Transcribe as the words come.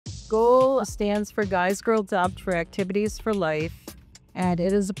GOAL stands for Guys Girl Dubbed for Activities for Life, and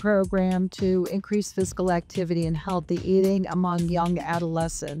it is a program to increase physical activity and healthy eating among young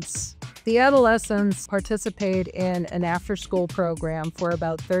adolescents. The adolescents participate in an after-school program for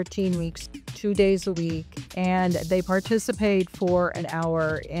about 13 weeks, 2 days a week, and they participate for an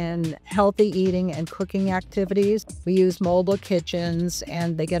hour in healthy eating and cooking activities. We use mobile kitchens,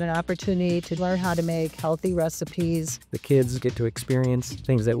 and they get an opportunity to learn how to make healthy recipes. The kids get to experience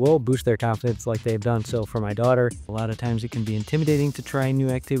things that will boost their confidence like they've done so for my daughter. A lot of times it can be intimidating to try new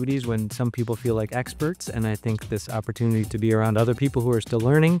activities when some people feel like experts, and I think this opportunity to be around other people who are still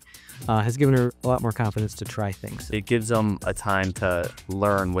learning has given her a lot more confidence to try things. It gives them a time to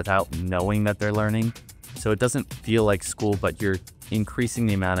learn without knowing that they're learning. So it doesn't feel like school, but you're increasing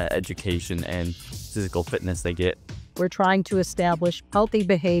the amount of education and physical fitness they get. We're trying to establish healthy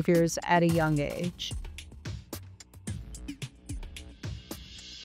behaviors at a young age.